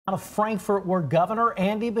Out of Frankfurt, where Governor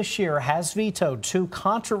Andy Beshear has vetoed two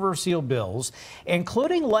controversial bills,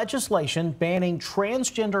 including legislation banning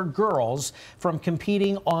transgender girls from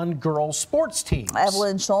competing on girls' sports teams.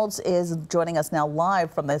 Evelyn Schultz is joining us now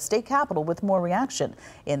live from the state capitol with more reaction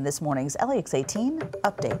in this morning's LEX18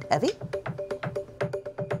 update. Evie?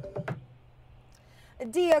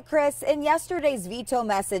 Dia, Chris, in yesterday's veto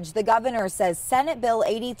message, the governor says Senate Bill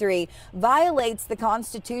 83 violates the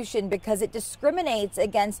Constitution because it discriminates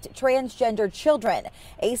against transgender children.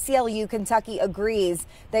 ACLU Kentucky agrees.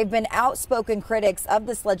 They've been outspoken critics of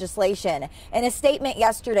this legislation. In a statement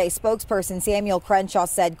yesterday, spokesperson Samuel Crenshaw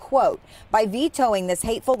said, quote, "By vetoing this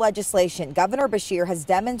hateful legislation, Governor Beshear has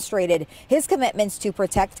demonstrated his commitments to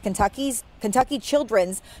protect Kentucky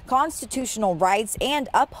children's constitutional rights and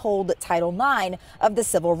uphold Title IX of the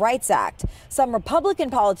Civil Rights Act." Some Republican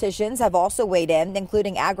politicians have also weighed in,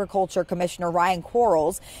 including Agriculture Commissioner Ryan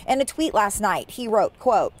Quarles. In a tweet last night, he wrote,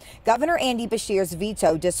 quote, "Governor Andy Beshear's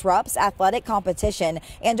veto disrupts athletic competition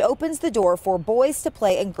and opens the door for boys to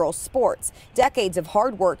play in girls' sports. Decades of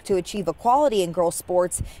hard work to achieve equality in girls'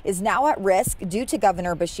 sports is now at risk due to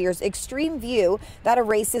Governor Beshear's extreme view that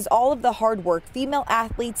erases all of the hard work female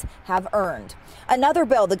athletes have earned." Another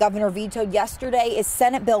bill the governor vetoed yesterday is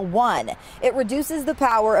Senate Bill 1. It reduces the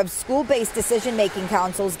power of school-based decision-making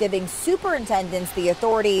councils, giving superintendents the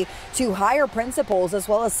authority to hire principals as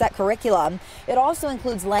well as set curriculum. It also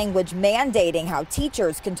includes language mandating how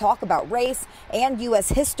teachers can talk about race and U.S.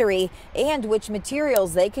 history and which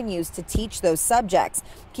materials they can use to teach those subjects.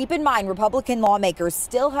 Keep in mind, Republican lawmakers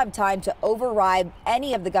still have time to override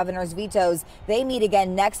any of the governor's vetoes. They meet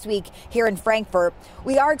again next week here in Frankfurt.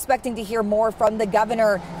 We are expecting to hear more from the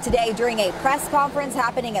governor today during a press conference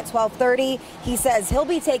happening at 12:30. He says he'll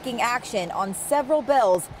be taking action on several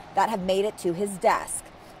bills that have made it to his desk.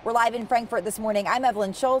 We're live in Frankfurt this morning. I'm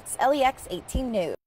Evelyn Schultz, LEX 18 News.